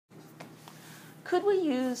could we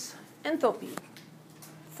use enthalpy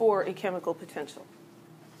for a chemical potential?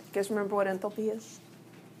 You guys remember what enthalpy is?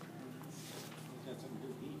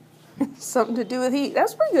 Something to do with heat.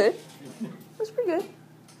 That's pretty good. That's pretty good.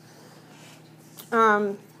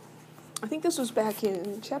 I think this was back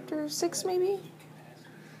in chapter 6, maybe?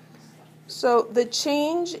 So the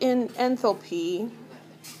change in enthalpy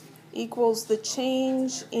equals the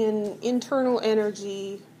change in internal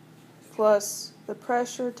energy plus the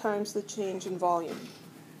pressure times the change in volume.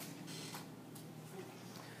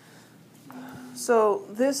 So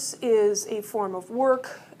this is a form of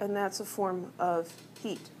work, and that's a form of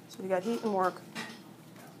heat. So we got heat and work.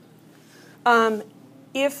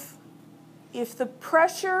 If the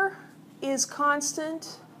pressure is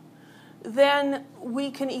constant, then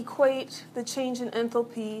we can equate the change in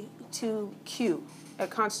enthalpy to Q at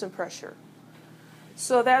constant pressure.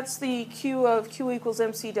 So that's the Q of Q equals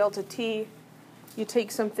MC delta T. You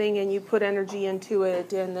take something and you put energy into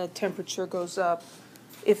it, and the temperature goes up.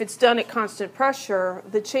 If it's done at constant pressure,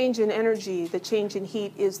 the change in energy, the change in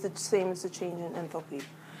heat, is the same as the change in enthalpy.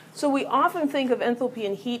 So we often think of enthalpy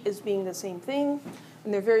and heat as being the same thing,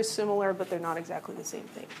 and they're very similar, but they're not exactly the same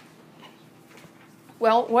thing.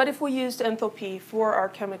 Well, what if we used enthalpy for our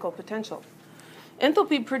chemical potential?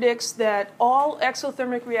 Enthalpy predicts that all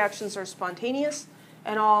exothermic reactions are spontaneous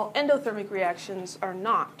and all endothermic reactions are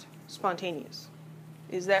not spontaneous.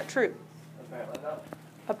 Is that true? Apparently not.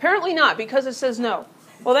 Apparently not, because it says no.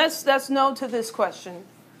 Well, that's no to this question.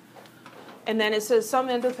 And then it says some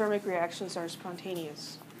endothermic reactions are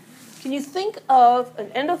spontaneous. Can you think of an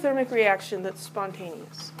endothermic reaction that's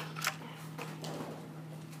spontaneous?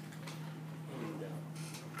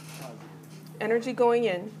 Energy going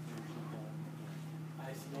in.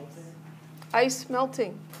 Ice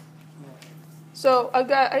melting. So I've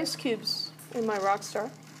got ice cubes in my rock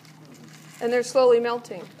star, and they're slowly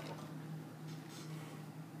melting.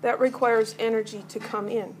 That requires energy to come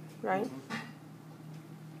in, right?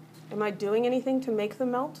 Am I doing anything to make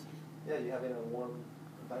them melt? Yeah, you have it in a warm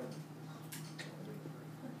environment.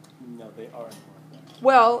 No, they aren't.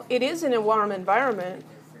 Well, it is in a warm environment,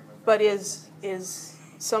 but is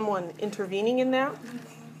someone intervening in that?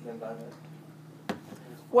 The environment.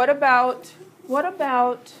 What about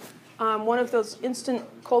one of those instant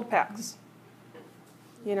cold packs?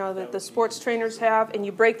 You know, that the sports trainers have, and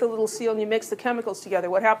you break the little seal and you mix the chemicals together.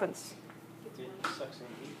 What happens? It sucks in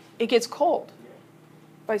heat. It gets cold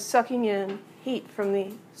by sucking in heat from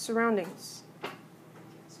the surroundings.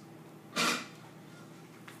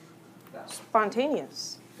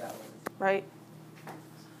 Spontaneous, right?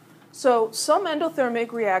 So some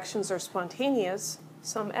endothermic reactions are spontaneous,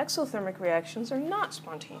 some exothermic reactions are not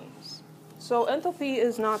spontaneous. So enthalpy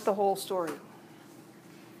is not the whole story.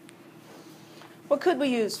 What could we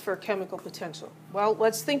use for chemical potential? Well,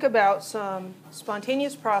 let's think about some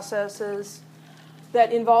spontaneous processes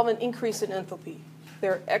that involve an increase in enthalpy.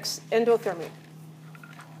 They're endothermic.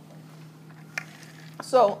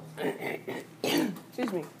 So,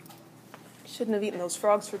 excuse me, shouldn't have eaten those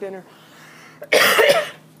frogs for dinner.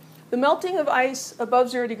 The melting of ice above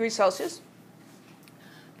 0 degrees Celsius.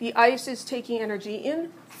 The ice is taking energy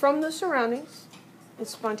in from the surroundings.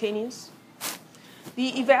 It's spontaneous.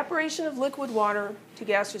 The evaporation of liquid water to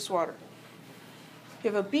gaseous water.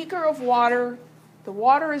 You have a beaker of water. The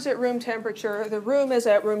water is at room temperature. The room is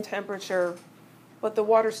at room temperature, but the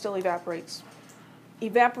water still evaporates.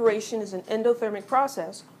 Evaporation is an endothermic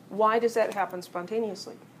process. Why does that happen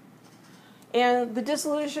spontaneously? And the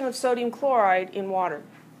dissolution of sodium chloride in water.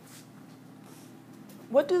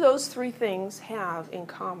 What do those three things have in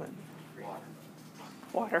common?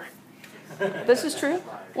 Water. This is true.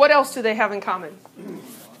 What else do they have in common?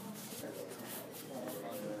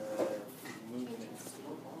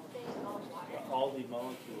 All the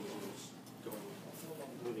molecules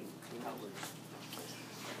moving outwards.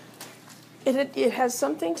 It has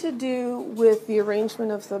something to do with the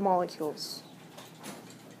arrangement of the molecules.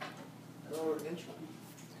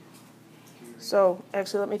 So,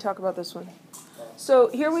 actually, let me talk about this one. So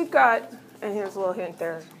here we've got, and here's a little hint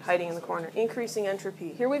there, hiding in the corner, increasing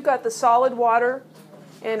entropy. Here we've got the solid water,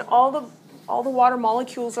 and all the water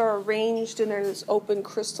molecules are arranged in this open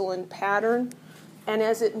crystalline pattern. And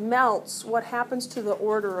as it melts, what happens to the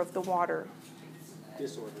order of the water?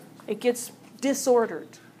 Disorder. It gets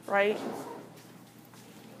disordered, right?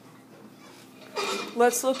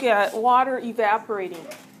 Let's look at water evaporating.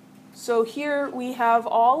 So here we have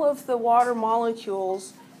all of the water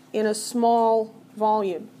molecules in a small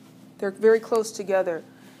volume. They're very close together.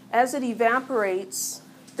 As it evaporates,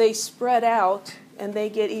 they spread out and they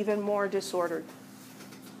get even more disordered.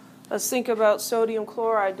 Let's think about sodium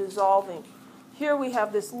chloride dissolving. Here we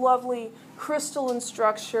have this lovely crystalline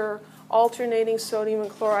structure, alternating sodium and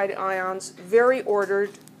chloride ions, very ordered.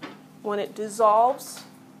 When it dissolves,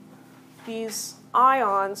 these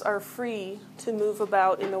ions are free to move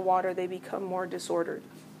about in the water. They become more disordered.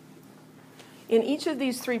 In each of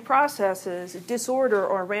these three processes, disorder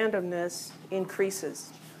or randomness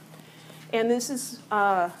increases. And this is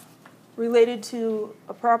related to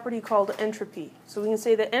a property called entropy. So we can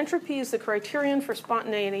say that entropy is the criterion for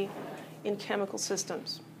spontaneity in chemical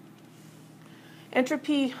systems.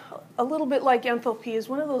 Entropy, a little bit like enthalpy, is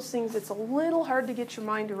one of those things that's a little hard to get your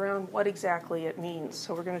mind around what exactly it means.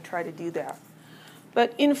 So we're going to try to do that.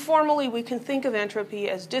 But informally, we can think of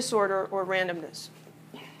entropy as disorder or randomness.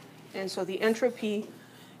 And so the entropy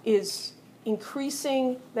is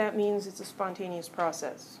increasing. That means it's a spontaneous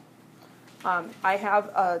process. I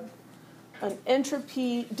have an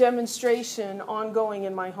entropy demonstration ongoing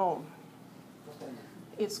in my home.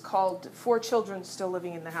 It's called 4 Children Still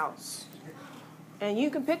Living in the House. And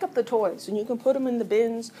you can pick up the toys, and you can put them in the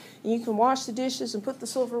bins, and you can wash the dishes and put the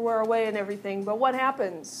silverware away and everything. But what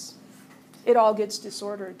happens? It all gets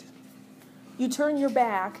disordered. You turn your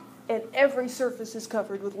back, and every surface is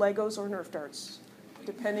covered with Legos or Nerf darts,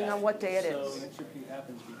 depending on what day it is. So entropy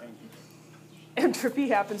happens behind you. Entropy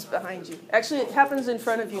happens behind you. Actually, it happens in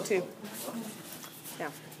front of you, too.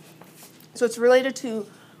 Yeah. So it's related to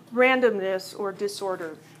randomness or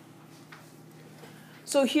disorder.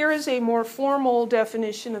 So here is a more formal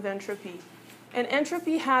definition of entropy. And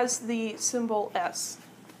entropy has the symbol S.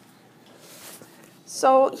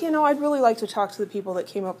 So, I'd really like to talk to the people that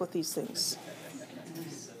came up with these things.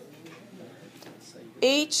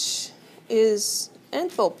 H is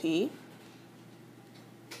enthalpy.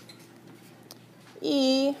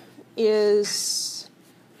 E is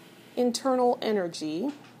internal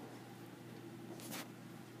energy.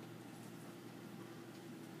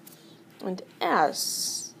 And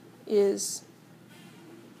S is,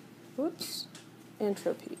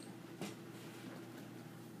 entropy.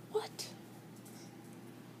 What?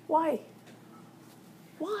 Why?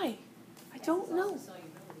 I don't know.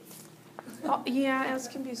 Oh, yeah, S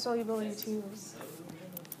can be solubility too.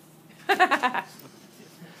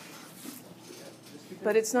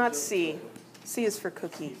 But it's not C. C is for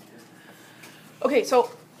cookie. Okay,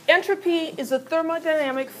 so entropy is a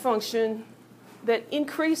thermodynamic function that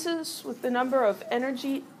increases with the number of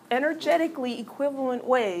energetically equivalent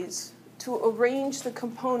ways to arrange the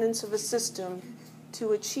components of a system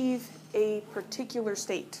to achieve a particular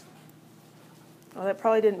state. Well, that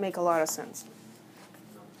probably didn't make a lot of sense.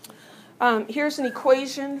 Here's an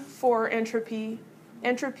equation for entropy.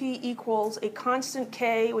 Entropy equals a constant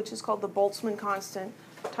K, which is called the Boltzmann constant,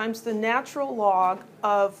 times the natural log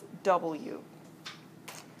of W.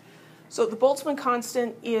 So the Boltzmann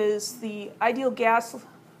constant is the ideal gas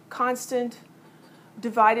constant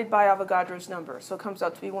divided by Avogadro's number. So it comes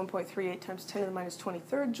out to be 1.38 times 10 to the minus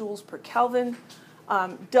 23rd joules per Kelvin.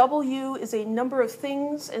 W is a number of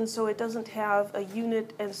things, and so it doesn't have a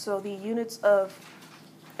unit, and so the units of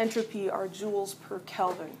entropy are joules per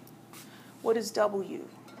Kelvin. What is W?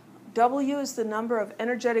 W is the number of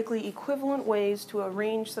energetically equivalent ways to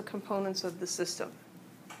arrange the components of the system.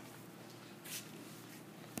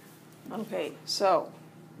 Okay, so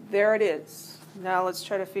there it is. Now let's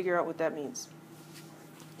try to figure out what that means.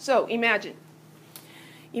 So imagine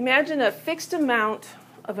a fixed amount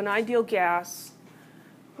of an ideal gas.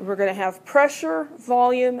 We're going to have pressure,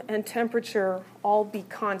 volume, and temperature all be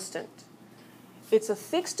constant. It's a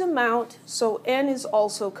fixed amount, so N is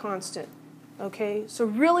also constant. Okay, so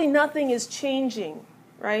really nothing is changing,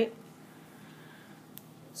 right?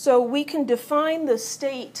 So we can define the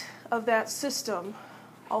state of that system,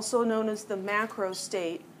 also known as the macro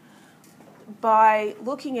state, by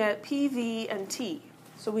looking at PV and T.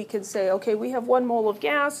 So we can say, okay, we have 1 mole of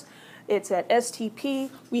gas, it's at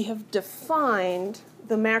STP, we have defined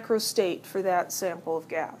the macro state for that sample of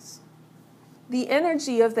gas. The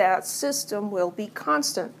energy of that system will be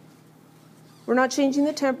constant. We're not changing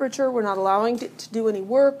the temperature, we're not allowing it to do any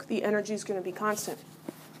work, the energy is going to be constant.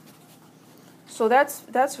 So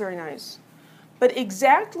that's very nice. But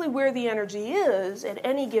exactly where the energy is at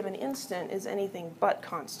any given instant is anything but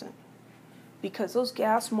constant, because those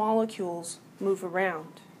gas molecules move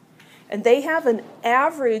around. And they have an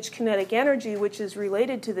average kinetic energy which is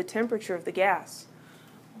related to the temperature of the gas.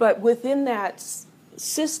 But within that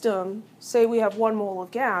system, say we have 1 mole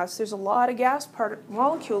of gas, there's a lot of gas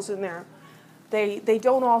molecules in there. They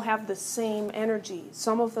don't all have the same energy.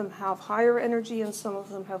 Some of them have higher energy and some of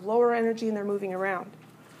them have lower energy, and they're moving around.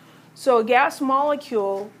 So a gas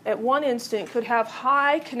molecule at one instant could have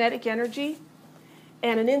high kinetic energy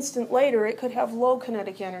And an instant later, it could have low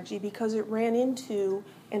kinetic energy because it ran into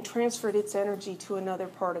and transferred its energy to another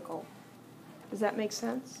particle. Does that make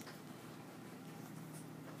sense?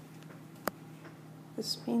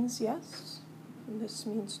 This means yes, and this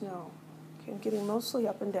means no. Okay, I'm getting mostly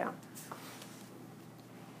up and down.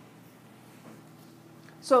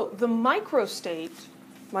 So the microstate,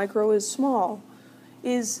 micro is small,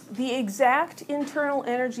 is the exact internal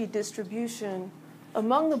energy distribution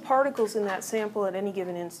among the particles in that sample at any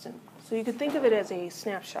given instant. So you could think of it as a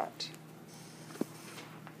snapshot.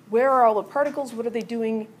 Where are all the particles? What are they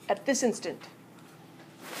doing at this instant?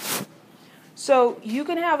 So you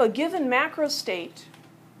can have a given macrostate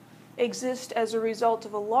exist as a result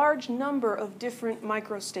of a large number of different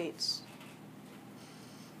microstates.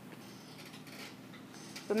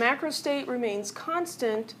 The macrostate remains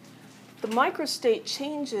constant. The microstate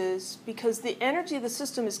changes because the energy of the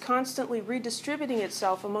system is constantly redistributing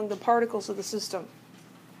itself among the particles of the system.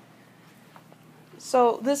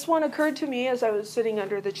 So this one occurred to me as I was sitting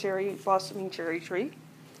under the blossoming cherry tree,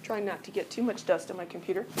 trying not to get too much dust on my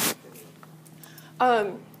computer.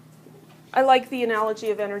 I like the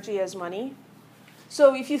analogy of energy as money.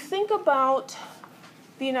 So if you think about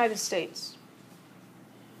the United States,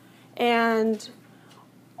 and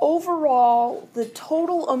overall, the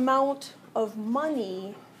total amount of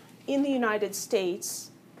money in the United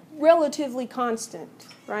States, relatively constant,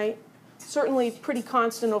 right? Certainly pretty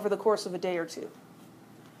constant over the course of a day or two.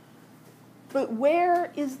 But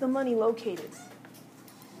where is the money located?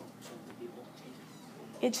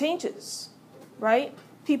 It changes, right?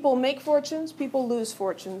 People make fortunes, people lose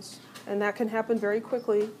fortunes, and that can happen very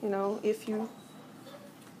quickly. You know, if you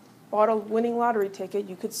bought a winning lottery ticket,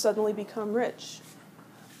 you could suddenly become rich.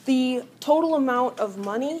 The total amount of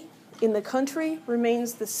money in the country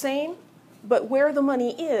remains the same, but where the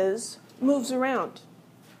money is moves around.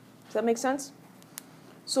 Does that make sense?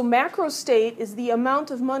 So macrostate is the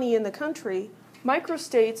amount of money in the country.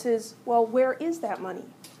 Microstates is, well, where is that money?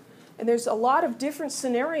 And there's a lot of different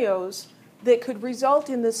scenarios that could result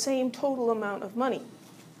in the same total amount of money.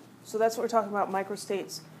 So that's what we're talking about,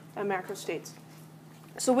 microstates and macrostates.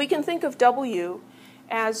 So we can think of W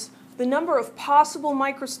as the number of possible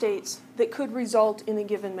microstates that could result in a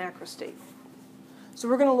given macrostate. So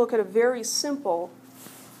we're going to look at a very simple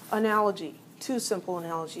analogy, two simple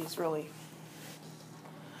analogies, really.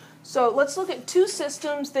 So let's look at two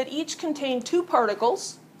systems that each contain two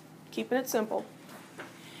particles, keeping it simple,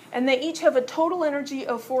 and they each have a total energy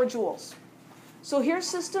of 4 joules. So here's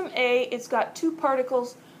system A. It's got 2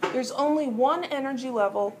 particles. There's only one energy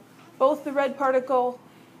level. Both the red particle,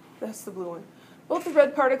 that's the blue one, both the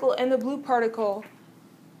red particle and the blue particle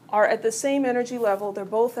are at the same energy level. They're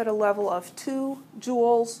both at a level of 2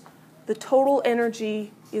 joules. The total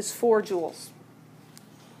energy is 4 joules.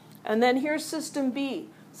 And then here's system B.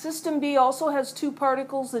 System B also has 2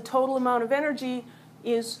 particles. The total amount of energy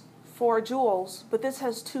is 4 joules, but this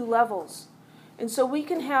has 2 levels. And so we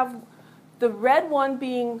can have the red one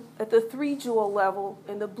being at the 3 joule level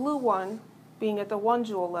and the blue one being at the 1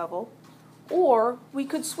 joule level. Or we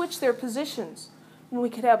could switch their positions. And we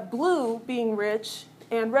could have blue being rich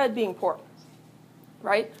and red being poor,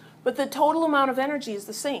 right? But the total amount of energy is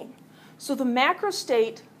the same. So the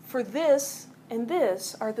macrostate for this and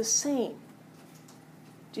this are the same.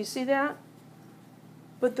 Do you see that?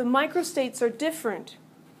 But the microstates are different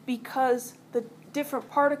because the different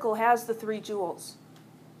particle has the 3 joules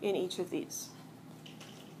in each of these.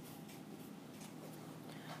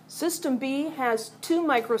 System B has 2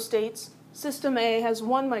 microstates. System A has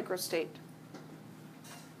 1 microstate.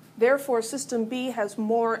 Therefore, system B has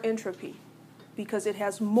more entropy because it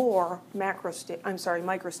has more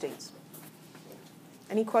microstates.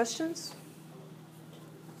 Any questions?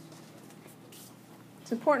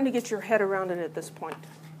 It's important to get your head around it at this point.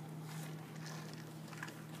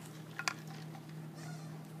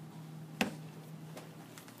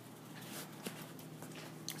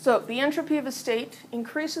 So the entropy of a state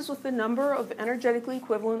increases with the number of energetically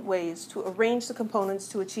equivalent ways to arrange the components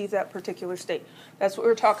to achieve that particular state. That's what we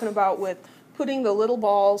were talking about with putting the little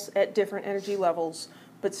balls at different energy levels,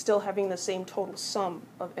 but still having the same total sum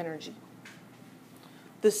of energy.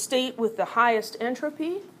 The state with the highest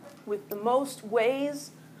entropy, with the most ways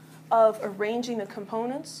of arranging the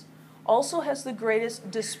components, also has the greatest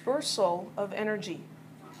dispersal of energy.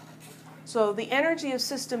 So the energy of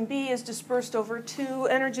system B is dispersed over 2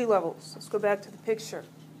 energy levels. Let's go back to the picture.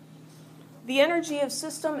 The energy of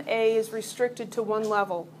system A is restricted to 1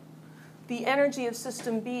 level. The energy of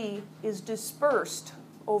system B is dispersed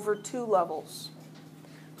over 2 levels.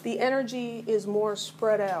 The energy is more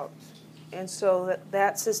spread out, and so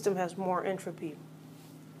that system has more entropy.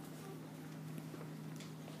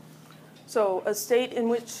 So a state in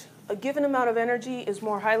which a given amount of energy is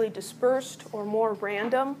more highly dispersed or more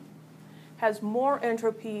random has more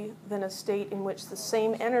entropy than a state in which the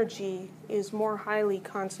same energy is more highly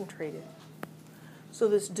concentrated. So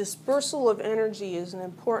this dispersal of energy is an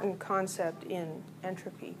important concept in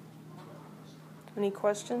entropy. Any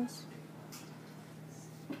questions?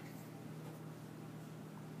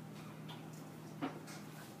 And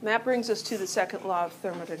that brings us to the second law of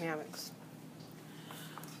thermodynamics.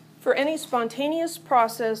 For any spontaneous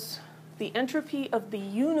process, the entropy of the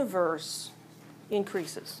universe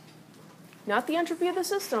increases. Not the entropy of the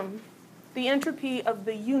system, the entropy of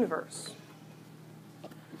the universe.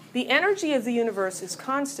 The energy of the universe is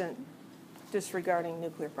constant, disregarding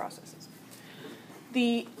nuclear processes.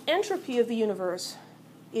 The entropy of the universe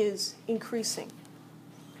is increasing.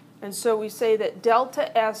 And so we say that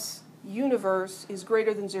delta S universe is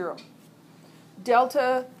greater than 0.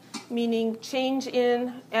 Delta meaning change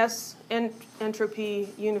in S entropy,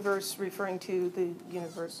 universe referring to the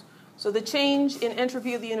universe. So the change in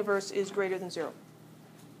entropy of the universe is greater than 0.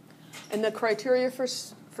 And the criteria for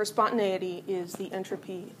spontaneity is the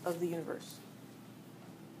entropy of the universe.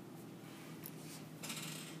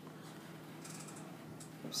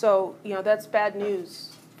 So, that's bad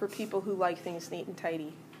news for people who like things neat and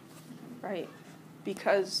tidy, right?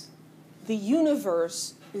 Because the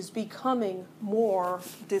universe is becoming more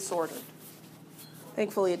disordered.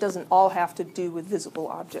 Thankfully, it doesn't all have to do with visible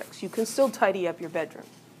objects. You can still tidy up your bedroom.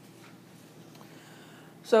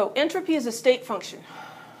 So entropy is a state function.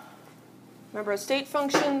 Remember, a state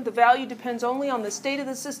function, the value depends only on the state of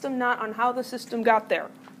the system, not on how the system got there.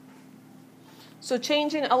 So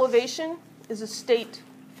change in elevation is a state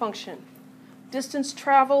function. Distance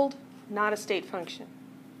traveled, not a state function.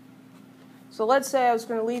 So let's say I was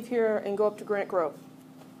going to leave here and go up to Grant Grove.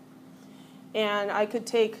 And I could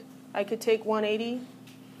take 180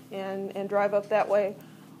 and drive up that way.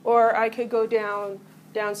 Or I could go down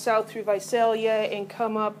south through Visalia and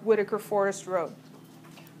come up Whitaker Forest Road.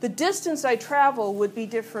 The distance I travel would be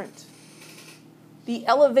different. The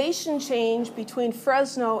elevation change between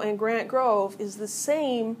Fresno and Grant Grove is the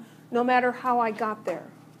same no matter how I got there.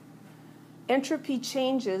 Entropy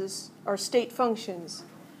changes are state functions.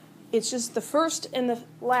 It's just the first and the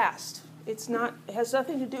last. It has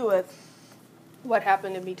nothing to do with what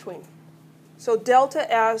happened in between. So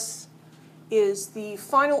delta S is the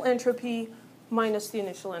final entropy minus the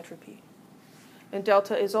initial entropy. And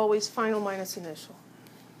delta is always final minus initial.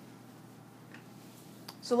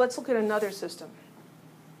 So let's look at another system.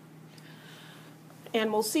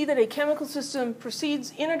 And we'll see that a chemical system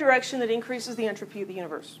proceeds in a direction that increases the entropy of the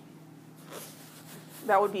universe.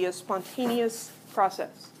 That would be a spontaneous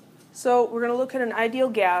process. So we're going to look at an ideal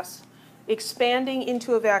gas expanding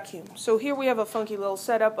into a vacuum. So here we have a funky little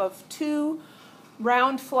setup of 2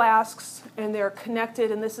 round flasks, and they're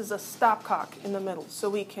connected, and this is a stopcock in the middle. So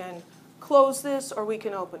we can close this or we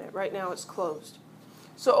can open it. Right now it's closed.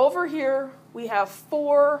 So over here we have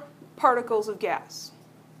 4 particles of gas.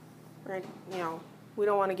 Right? We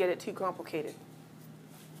don't want to get it too complicated.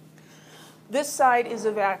 This side is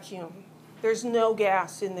a vacuum. There's no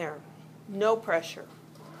gas in there, no pressure.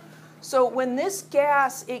 So when this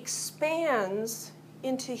gas expands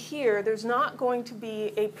into here, there's not going to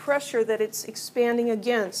be a pressure that it's expanding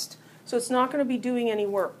against. So it's not going to be doing any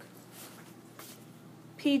work.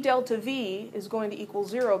 P delta V is going to equal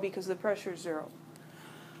 0 because the pressure is 0.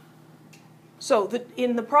 So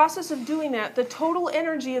in the process of doing that, the total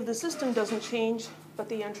energy of the system doesn't change, but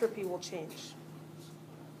the entropy will change.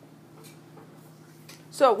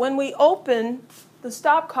 So when we open the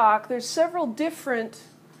stopcock, there's several different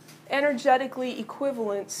energetically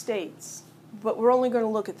equivalent states, but we're only going to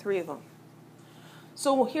look at 3 of them.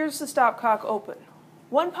 So here's the stopcock open.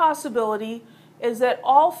 One possibility is that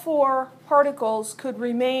all 4 particles could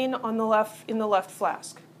remain on the left in the left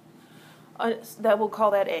flask. That we'll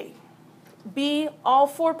call that A. B, all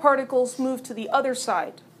 4 particles move to the other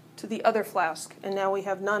side, to the other flask, and now we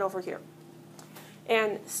have none over here.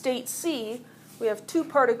 And state C, we have 2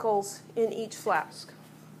 particles in each flask.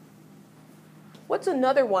 What's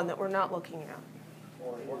another one that we're not looking at?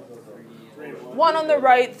 1 on the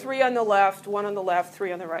right, 3 on the left, 1 on the left,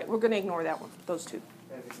 3 on the right. We're going to ignore that one, those 2.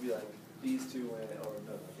 And it could be like these 2 win, or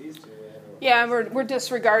no, these 2 win. Yeah, and we're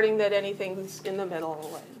disregarding that anything's in the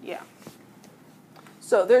middle. Yeah.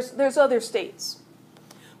 So there's other states.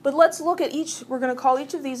 But let's look at each. We're going to call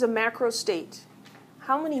each of these a macro state.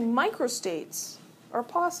 How many microstates are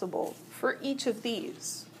possible for each of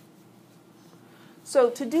these? So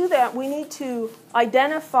to do that, we need to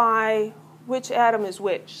identify which atom is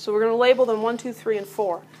which. So we're going to label them 1, 2, 3, and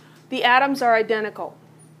 4. The atoms are identical.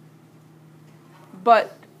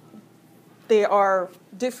 But they are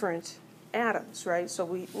different atoms, right? So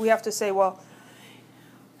we have to say, well,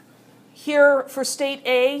 here for state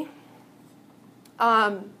A,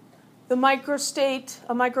 a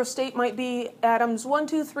microstate might be atoms 1,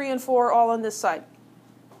 2, 3, and 4 all on this side.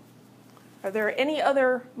 Are there any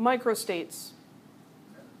other microstates?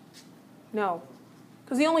 No.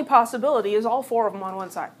 Because the only possibility is all 4 of them on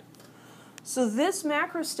one side. So this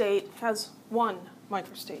macrostate has 1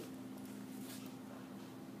 microstate.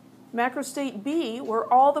 Macrostate B, where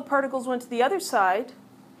all the particles went to the other side,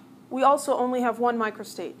 we also only have 1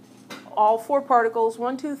 microstate. All 4 particles,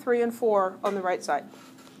 1, 2, 3, and 4 on the right side.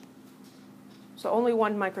 So only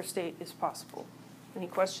 1 microstate is possible. Any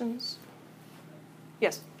questions?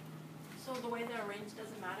 Yes? So the way they're arranged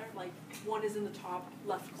doesn't matter? Like one is in the top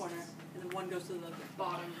left corner and then one goes to the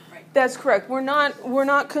bottom right? That's correct. We're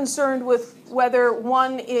not concerned with whether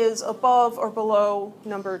one is above or below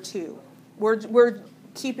number 2. We're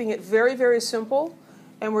keeping it very, very simple,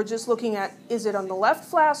 and we're just looking at, is it on the left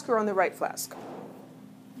flask or on the right flask?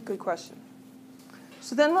 Good question.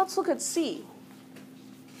 So then let's look at C.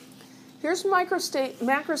 Here's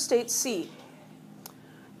macrostate C.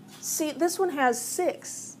 See, this one has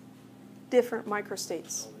 6 different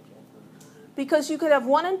microstates. Because you could have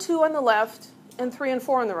 1 and 2 on the left and 3 and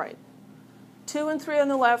 4 on the right. 2 and 3 on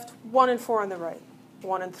the left, 1 and 4 on the right.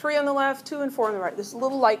 1 and 3 on the left, 2 and 4 on the right. This is a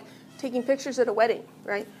little like taking pictures at a wedding,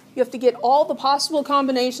 right? You have to get all the possible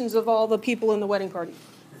combinations of all the people in the wedding party.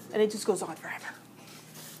 And it just goes on forever.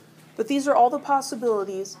 But these are all the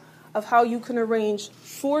possibilities of how you can arrange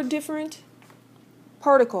 4 different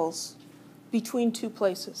particles between 2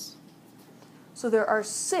 places. So there are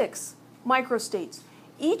 6 microstates.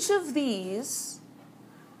 Each of these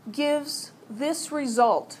gives this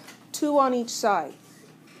result, 2 on each side.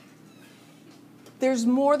 There's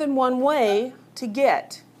more than one way to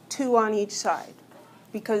get 2 on each side,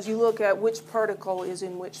 because you look at which particle is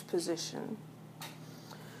in which position.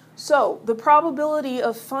 So the probability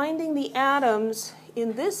of finding the atoms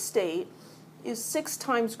in this state is 6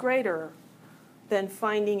 times greater than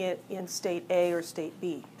finding it in state A or state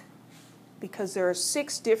B, because there are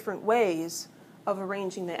 6 different ways of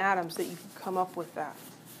arranging the atoms that you can come up with that.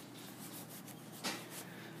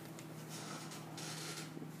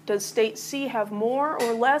 Does state C have more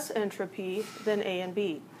or less entropy than A and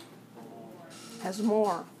B? Has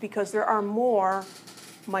more, because there are more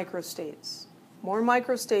microstates. More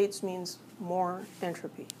microstates means more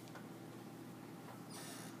entropy.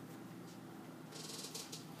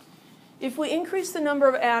 If we increase the number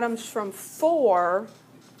of atoms from 4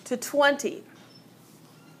 to 20,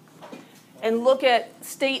 and look at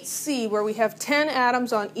state C, where we have 10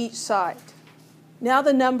 atoms on each side, now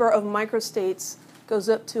the number of microstates goes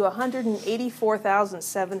up to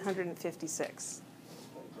 184,756.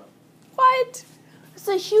 What? It's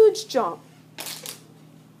a huge jump.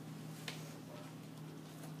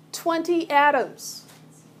 20 atoms.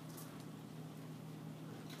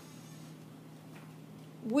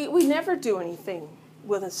 We never do anything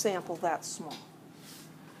with a sample that small.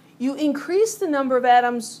 You increase the number of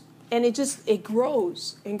atoms, and it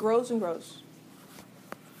grows and grows and grows.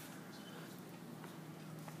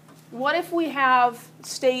 What if we have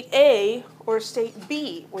state A or state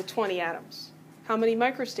B with 20 atoms? How many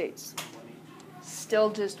microstates?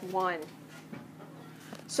 Still just 1.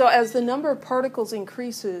 So as the number of particles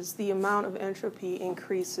increases, the amount of entropy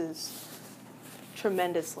increases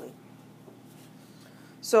tremendously.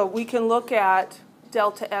 So we can look at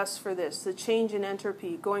delta S for this, the change in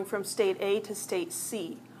entropy going from state A to state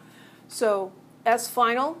C. So S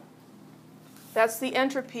final, that's the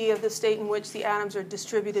entropy of the state in which the atoms are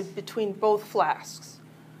distributed between both flasks.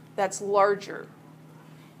 That's larger.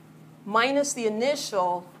 Minus the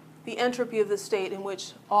initial, the entropy of the state in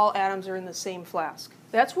which all atoms are in the same flask.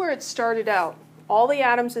 That's where it started out. All the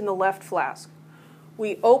atoms in the left flask.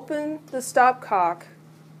 We open the stopcock,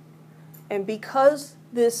 and because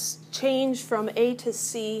this change from A to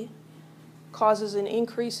C causes an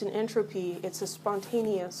increase in entropy, it's a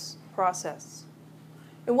spontaneous process.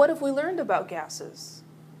 And what have we learned about gases?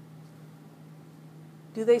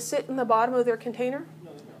 Do they sit in the bottom of their container?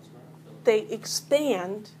 No, it's not. They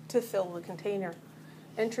expand to fill the container.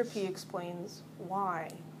 Entropy explains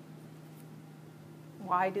why.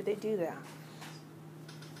 Why do they do that?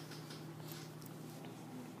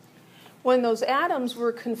 When those atoms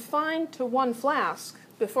were confined to one flask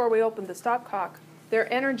before we opened the stopcock,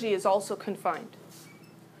 their energy is also confined.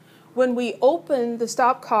 When we open the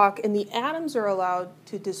stopcock and the atoms are allowed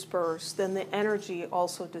to disperse, then the energy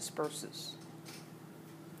also disperses.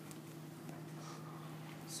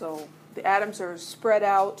 So the atoms are spread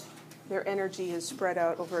out, their energy is spread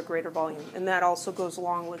out over a greater volume. And that also goes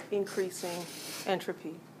along with increasing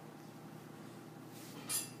entropy.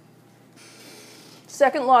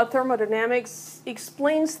 Second law of thermodynamics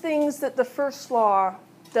explains things that the first law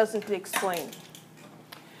doesn't explain.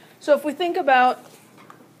 So if we think about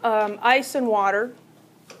ice and water,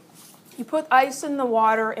 you put ice in the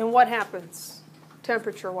water, and what happens,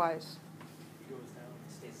 temperature-wise? It goes down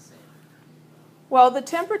and stays the same. Well, the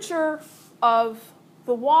temperature of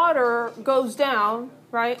the water goes down,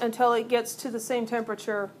 right, until it gets to the same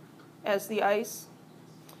temperature as the ice.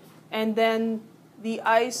 And then the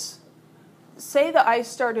ice, say the ice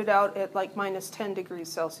started out at like minus 10 degrees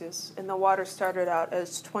Celsius, and the water started out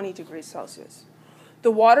as 20 degrees Celsius. The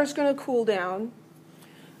water's going to cool down.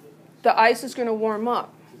 The ice is going to warm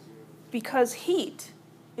up because heat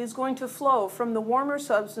is going to flow from the warmer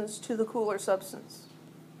substance to the cooler substance.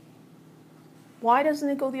 Why doesn't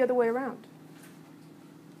it go the other way around?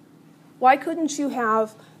 Why couldn't you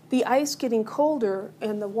have the ice getting colder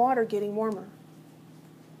and the water getting warmer?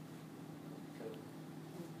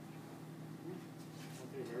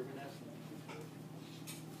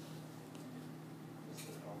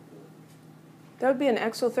 That would be an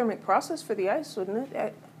exothermic process for the ice, wouldn't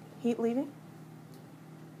it? Heat leaving?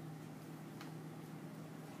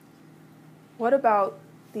 What about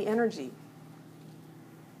the energy?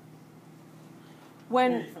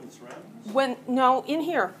 No, in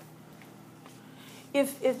here.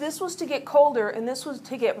 If this was to get colder and this was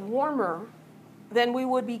to get warmer, then we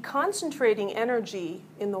would be concentrating energy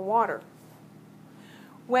in the water.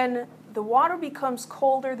 When the water becomes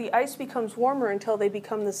colder, the ice becomes warmer until they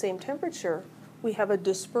become the same temperature, we have a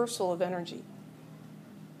dispersal of energy.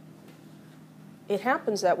 It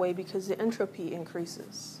happens that way because the entropy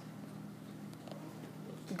increases.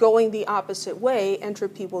 Going the opposite way,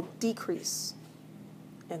 entropy will decrease.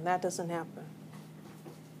 And that doesn't happen.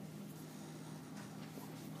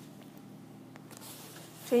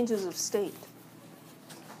 Changes of state.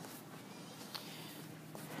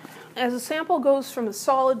 As a sample goes from a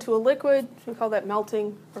solid to a liquid, we call that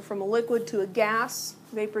melting, or from a liquid to a gas,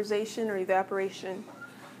 vaporization or evaporation,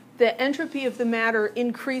 the entropy of the matter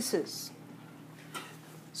increases.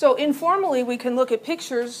 So informally, we can look at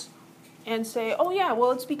pictures and say, oh yeah,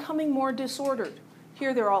 well, it's becoming more disordered.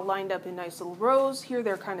 Here they're all lined up in nice little rows. Here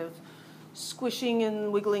they're kind of squishing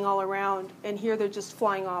and wiggling all around. And here they're just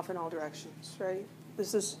flying off in all directions, right?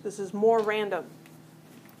 This is more random.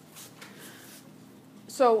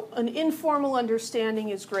 So an informal understanding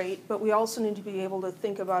is great, but we also need to be able to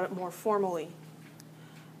think about it more formally.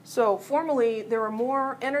 So formally, there are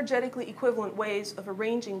more energetically equivalent ways of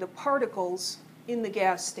arranging the particles in the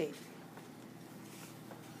gas state.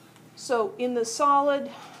 So in the solid,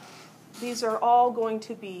 these are all going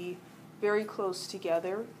to be very close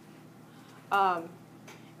together.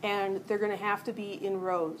 And they're going to have to be in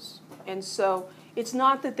rows. And so it's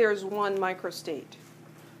not that there's one microstate.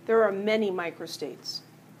 There are many microstates.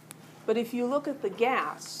 But if you look at the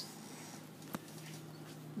gas,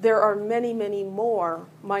 there are many, many more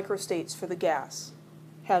microstates for the gas.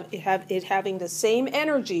 It having the same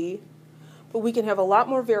energy, but we can have a lot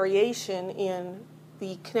more variation in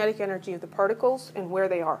the kinetic energy of the particles and where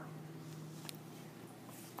they are.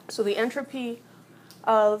 So the entropy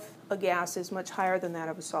of a gas is much higher than that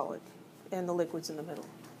of a solid, and the liquid's in the middle.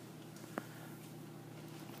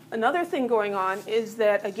 Another thing going on is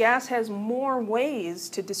that a gas has more ways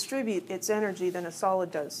to distribute its energy than a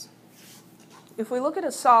solid does. If we look at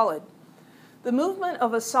a solid, the movement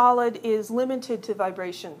of a solid is limited to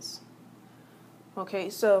vibrations. Okay,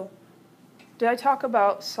 so did I talk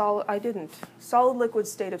about solid? I didn't. Solid liquid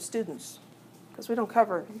state of students, because we don't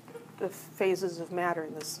cover the phases of matter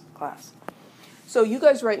in this class. So you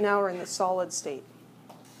guys right now are in the solid state.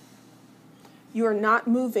 You are not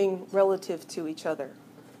moving relative to each other,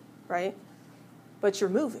 right? But you're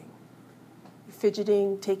moving. You're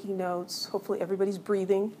fidgeting, taking notes. Hopefully everybody's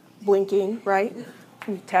breathing, blinking, right?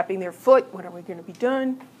 And tapping their foot. When are we going to be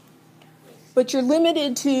done? But you're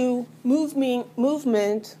limited to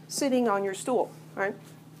movement sitting on your stool, right?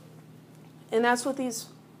 And that's what these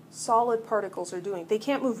solid particles are doing. They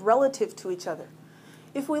can't move relative to each other.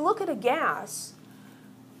 If we look at a gas,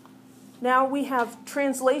 now we have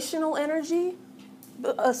translational energy.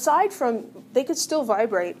 Aside from, they could still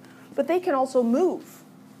vibrate, but they can also move.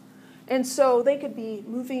 And so they could be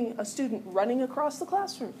moving a student running across the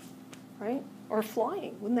classroom, right? Or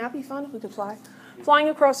flying. Wouldn't that be fun if we could fly? Flying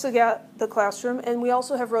across the classroom, and we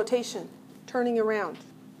also have rotation, turning around.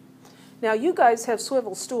 Now you guys have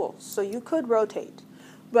swivel stools, so you could rotate,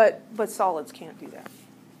 but solids can't do that.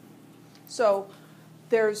 So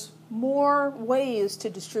there's more ways to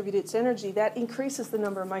distribute its energy, that increases the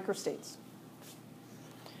number of microstates.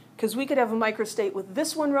 Because we could have a microstate with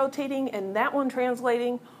this one rotating and that one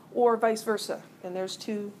translating, or vice versa. And there's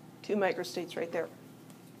two microstates right there.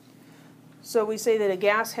 So we say that a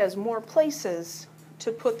gas has more places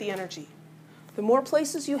to put the energy. The more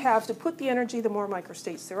places you have to put the energy, the more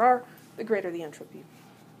microstates there are, the greater the entropy.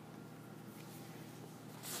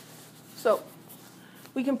 So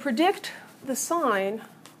we can predict the sign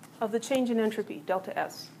of the change in entropy, delta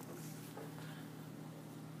S.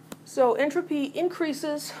 So entropy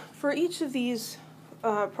increases for each of these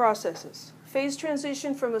processes. Phase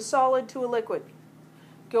transition from a solid to a liquid,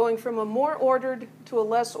 going from a more ordered to a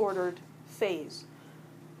less ordered phase.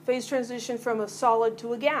 Phase transition from a solid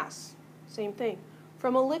to a gas, same thing.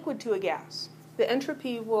 From a liquid to a gas, the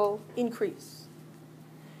entropy will increase.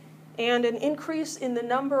 And an increase in the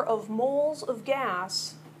number of moles of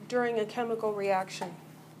gas during a chemical reaction.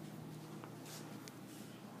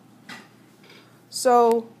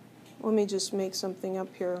 So let me just make something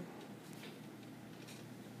up here.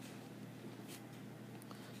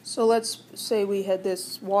 So let's say we had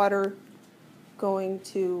this water going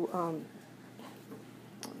to, I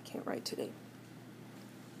can't write today,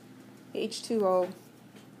 H2O,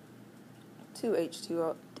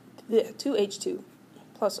 2H2O, 2H2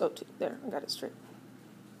 plus O2. There, I got it straight.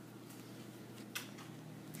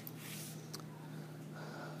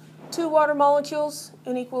 Two water molecules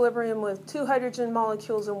in equilibrium with two hydrogen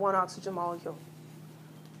molecules and one oxygen molecule.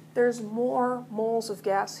 There's more moles of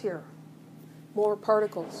gas here, more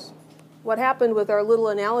particles. What happened with our little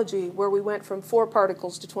analogy where we went from 4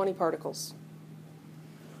 particles to 20 particles?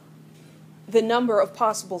 The number of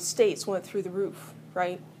possible states went through the roof,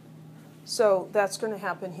 right? So that's going to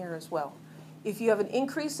happen here as well. If you have an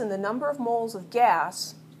increase in the number of moles of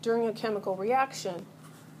gas during a chemical reaction,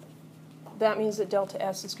 that means that delta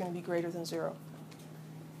S is going to be greater than 0.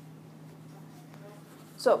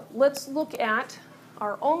 So let's look at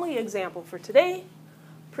our only example for today.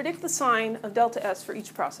 Predict the sign of delta S for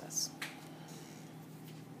each process.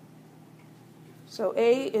 So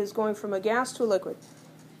A is going from a gas to a liquid.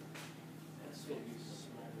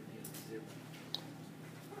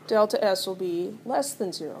 Delta S will be less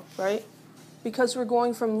than 0, right? Because we're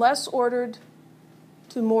going from less ordered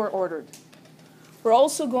to more ordered. We're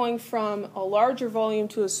also going from a larger volume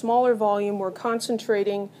to a smaller volume. We're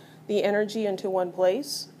concentrating the energy into one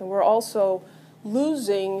place. And we're also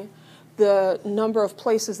losing the number of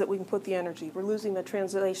places that we can put the energy. We're losing the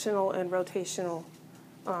translational and rotational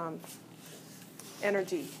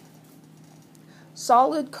energy.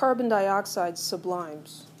 Solid carbon dioxide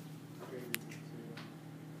sublimes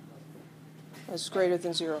as greater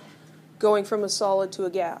than 0, going from a solid to a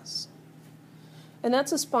gas. And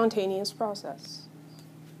that's a spontaneous process.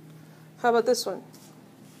 How about this one?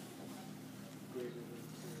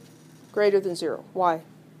 Greater than 0. Why?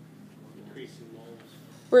 Increasing moles.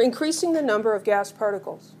 We're increasing the number of gas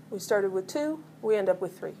particles. We started with 2, we end up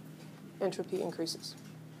with 3. Entropy increases.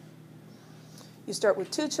 You start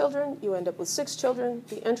with 2 children, you end up with 6 children.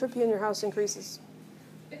 The entropy in your house increases.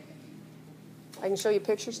 I can show you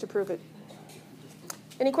pictures to prove it.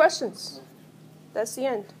 Any questions? That's the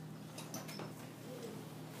end.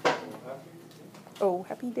 Oh,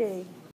 happy day.